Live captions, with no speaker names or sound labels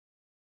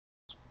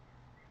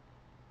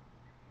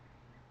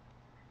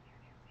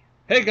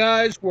Hey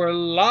guys, we're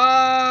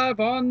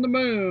live on the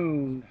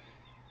moon.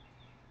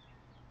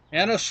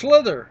 And a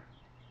slither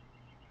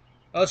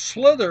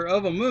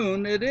of a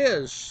moon it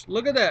is.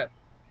 Look at that.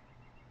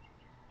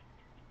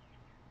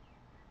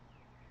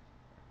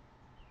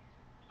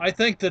 I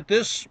think that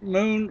this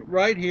moon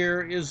right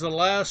here is the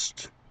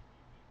last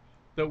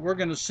that we're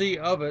going to see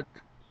of it.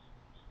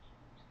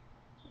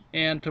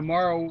 And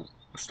tomorrow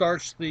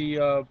starts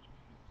the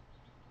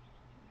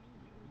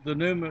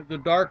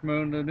the dark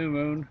moon, the new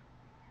moon,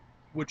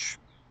 which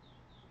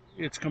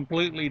it's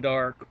completely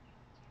dark.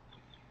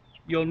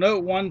 You'll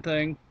note one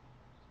thing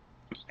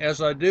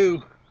as I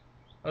do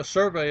a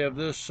survey of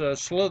this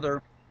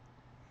slither.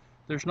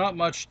 There's not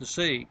much to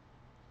see.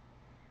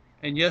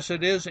 And yes,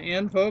 it is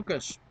in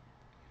focus.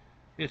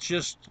 It's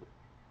just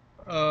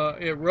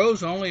it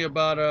rose only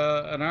about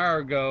an hour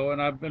ago,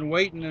 and I've been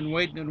waiting and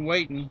waiting and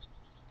waiting.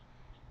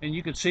 And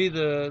you can see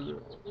the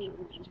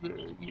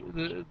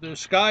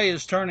sky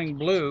is turning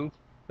blue.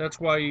 That's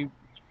why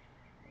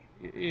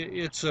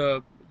it's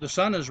the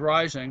sun is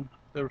rising.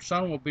 The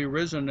sun will be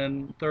risen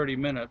in 30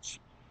 minutes,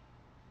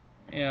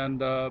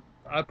 and I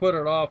put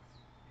it off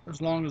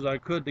as long as I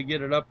could to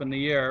get it up in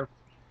the air.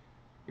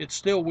 It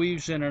still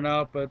weaves in and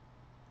out, but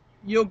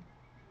you're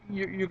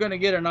going to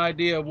get an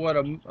idea of what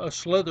a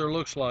slither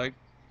looks like.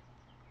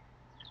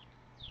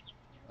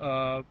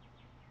 Uh,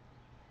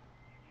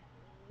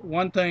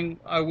 One thing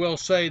I will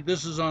say,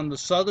 this is on the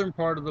southern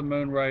part of the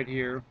moon right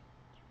here,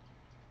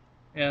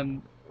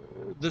 and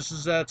this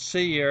is that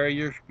sea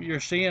area. You're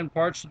seeing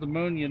parts of the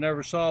moon you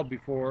never saw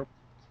before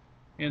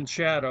in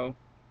shadow,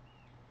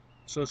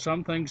 so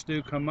some things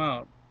do come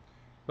out.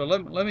 But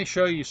let me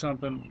show you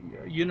something.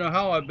 You know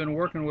how I've been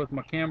working with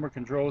my camera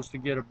controls to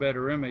get a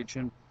better image,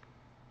 and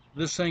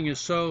this thing is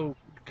so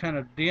kind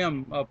of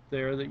dim up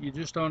there that you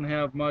just don't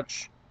have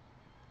much.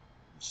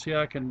 See,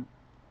 I can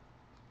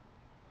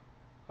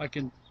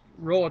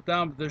roll it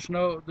down, but there's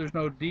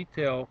no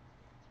detail,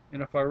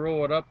 and if I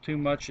roll it up too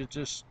much, it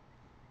just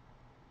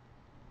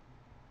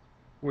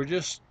we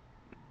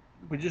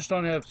just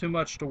don't have too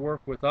much to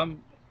work with.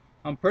 I'm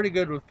pretty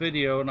good with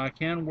video, and I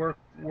can work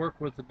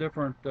with the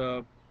different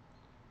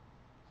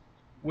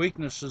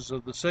weaknesses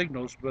of the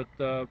signals, but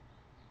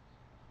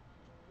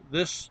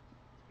this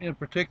in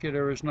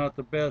particular is not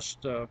the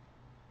best.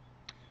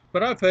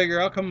 But I figure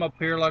I'll come up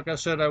here like I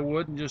said I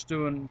would, and just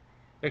do an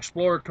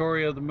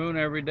exploratory of the moon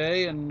every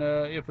day, and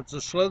if it's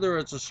a slither,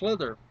 it's a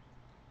slither.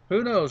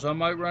 Who knows? I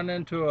might run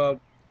into a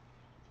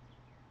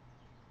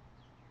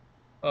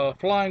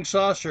flying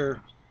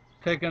saucer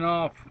taking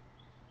off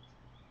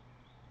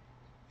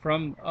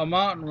from a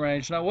mountain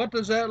range. Now, what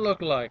does that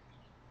look like?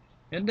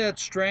 Isn't that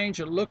strange?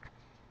 It looked.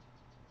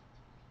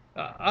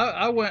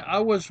 I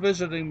was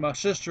visiting my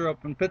sister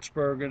up in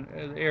Pittsburgh,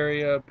 in the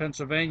area of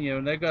Pennsylvania,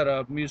 and they got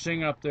a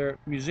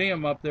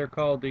museum up there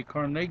called the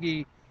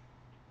Carnegie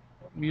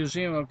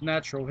Museum of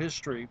Natural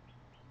History,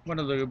 one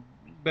of the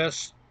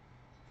best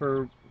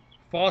for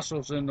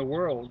fossils in the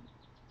world.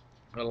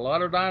 A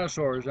lot of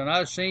dinosaurs, and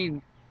I've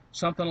seen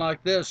something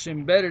like this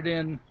embedded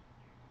in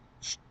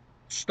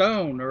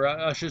stone, or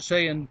I should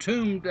say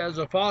entombed as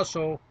a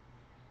fossil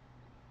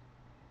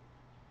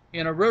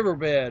in a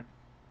riverbed.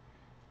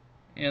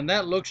 And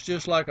that looks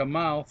just like a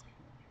mouth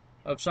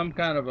of some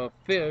kind of a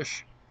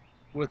fish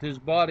with his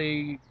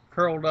body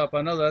curled up.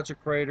 I know that's a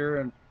crater,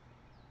 and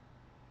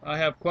I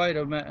have quite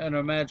an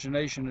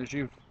imagination, as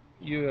you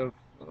have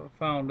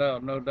found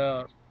out, no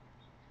doubt.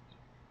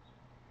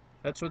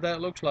 That's what that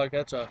looks like.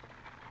 That's a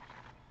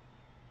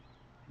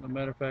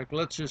matter of fact,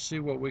 let's just see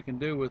what we can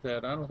do with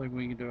that. I don't think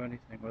we can do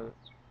anything with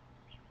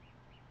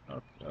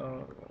it.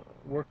 I'll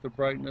work the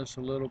brightness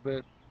a little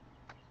bit.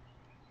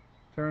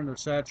 Turn the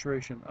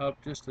saturation up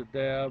just a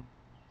dab.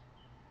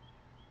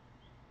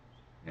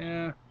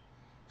 Yeah,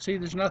 see,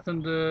 there's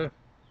nothing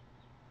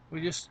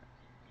we just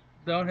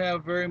don't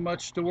have very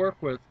much to work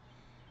with.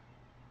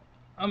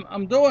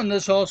 I'm doing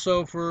this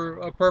also for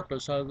a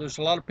purpose. There's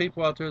a lot of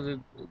people out there that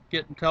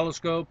getting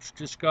telescopes,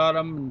 just got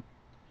them, and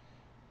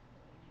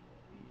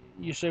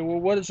you say, well,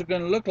 what is it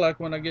going to look like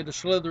when I get a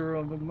slither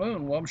of the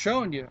moon? Well, I'm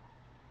showing you.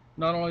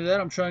 Not only that,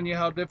 I'm showing you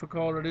how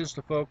difficult it is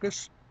to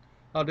focus,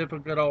 how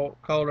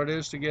difficult it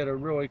is to get a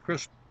really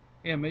crisp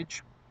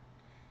image.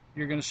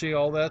 You're going to see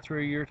all that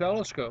through your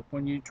telescope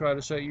when you try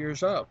to set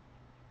yours up.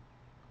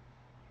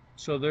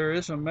 So there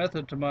is a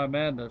method to my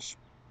madness.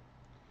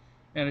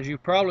 And as you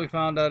probably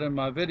found out in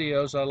my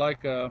videos,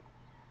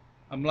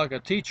 I'm like a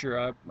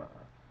teacher.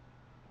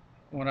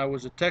 When I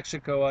was at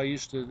Texaco, I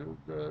used to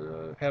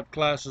have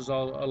classes a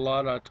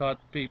lot. I taught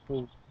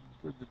people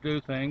to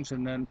do things,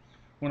 and then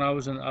when I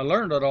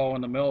learned it all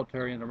in the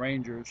military and the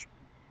Rangers,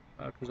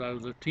 because I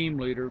was a team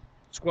leader,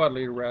 squad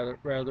leader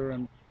rather,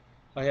 and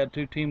I had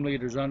 2 team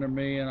leaders under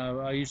me, and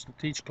I used to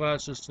teach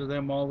classes to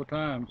them all the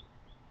time.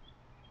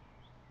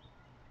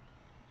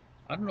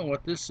 I don't know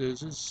what this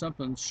is. This is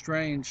something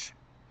strange.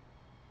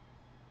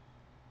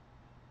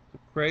 A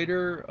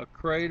crater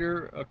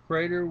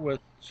with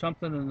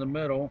something in the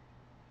middle,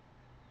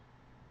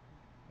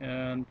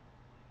 and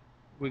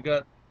we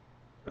got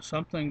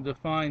something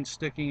defined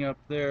sticking up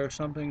there,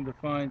 something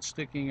defined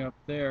sticking up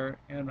there,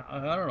 and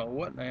I don't know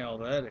what the hell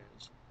that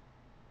is.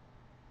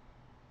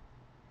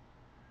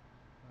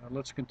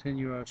 Let's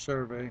continue our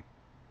survey.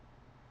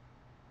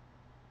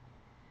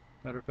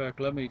 Matter of fact,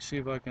 let me see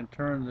if I can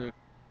turn the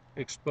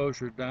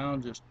exposure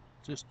down just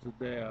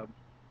a dab.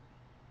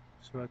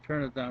 So if I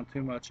turn it down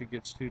too much, it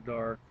gets too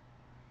dark.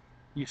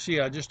 You see,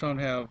 I just don't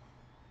have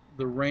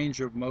the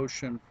range of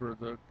motion for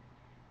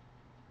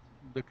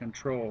the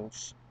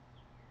controls.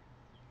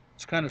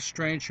 It's kind of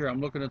strange here.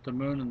 I'm looking at the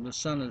moon and the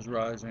sun is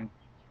rising.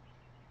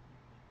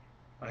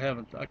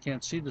 I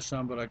can't see the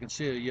sun, but I can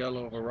see a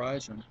yellow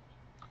horizon.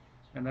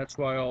 And that's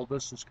why all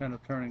this is kind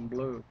of turning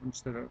blue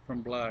instead of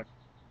from black.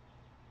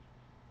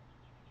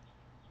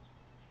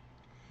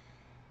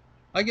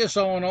 I guess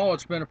all in all,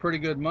 it's been a pretty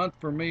good month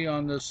for me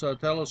on this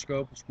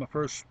telescope. It's my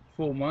first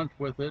full month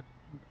with it.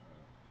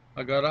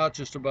 I got out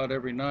just about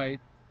every night,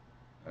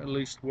 at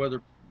least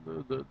weather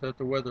that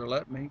the weather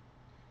let me.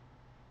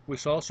 We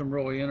saw some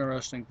really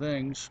interesting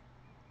things.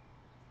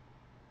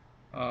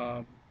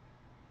 I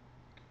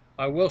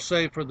will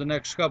say for the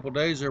next couple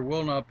days there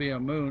will not be a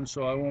moon,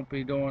 so I won't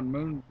be doing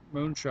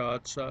moon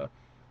shots.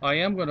 I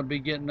am going to be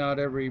getting out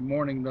every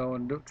morning though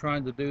and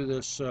trying to do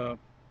this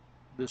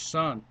this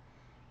sun.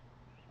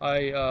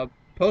 I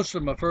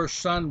posted my first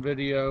sun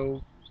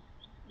video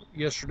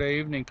yesterday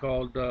evening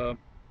called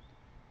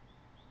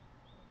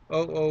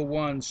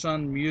 001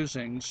 Sun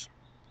Musings,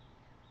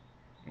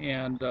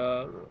 and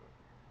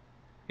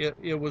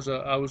it was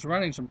I was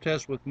running some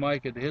tests with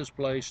Mike at his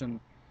place, and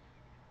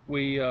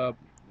we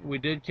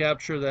did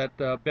capture that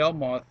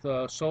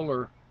Belmoth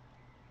solar,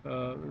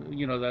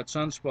 you know, that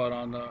sunspot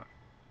on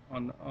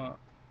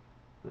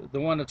the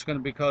one that's going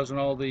to be causing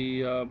all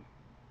the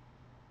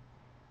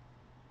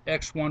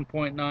X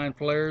 1.9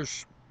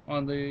 flares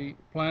on the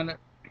planet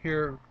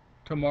here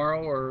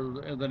tomorrow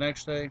or the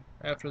next day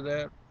after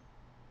that.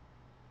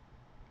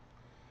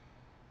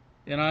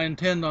 And I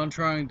intend on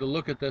trying to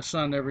look at the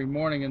sun every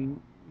morning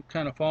and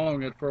kind of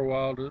following it for a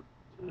while,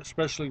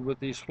 especially with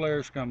these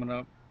flares coming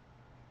up.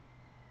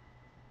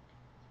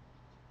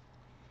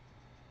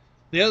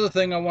 The other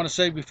thing I want to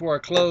say before I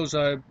close,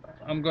 I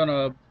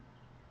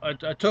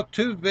took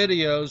 2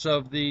 videos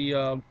of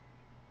the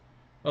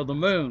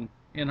moon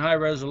in high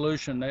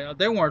resolution.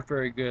 They weren't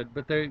very good,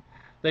 but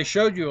they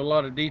showed you a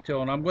lot of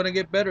detail, and I'm going to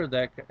get better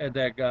at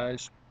that,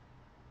 guys.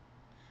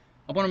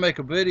 I'm going to make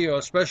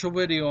a special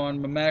video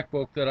on my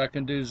MacBook that I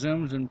can do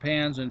zooms and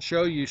pans and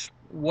show you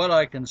what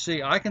I can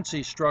see. I can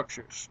see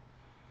structures.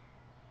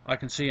 I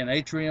can see an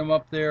atrium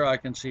up there. I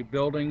can see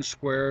buildings,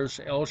 squares,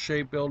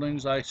 L-shaped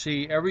buildings. I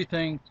see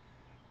everything,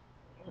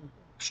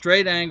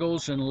 straight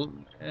angles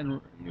and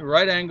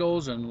right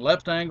angles and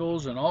left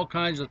angles and all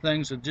kinds of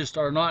things that just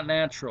are not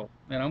natural.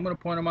 And I'm going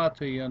to point them out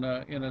to you in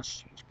a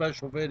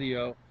special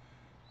video,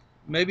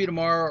 maybe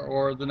tomorrow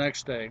or the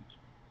next day.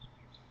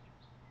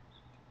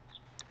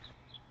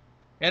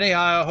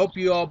 Anyhow, I hope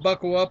you all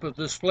buckle up. If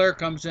this flare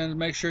comes in,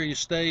 make sure you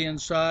stay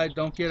inside.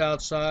 Don't get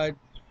outside.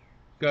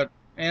 Got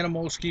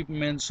animals, keep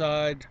them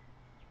inside.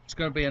 It's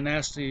going to be a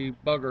nasty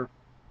bugger.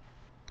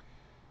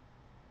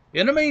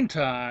 In the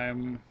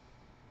meantime,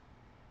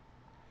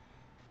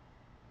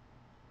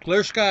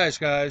 clear skies,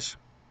 guys.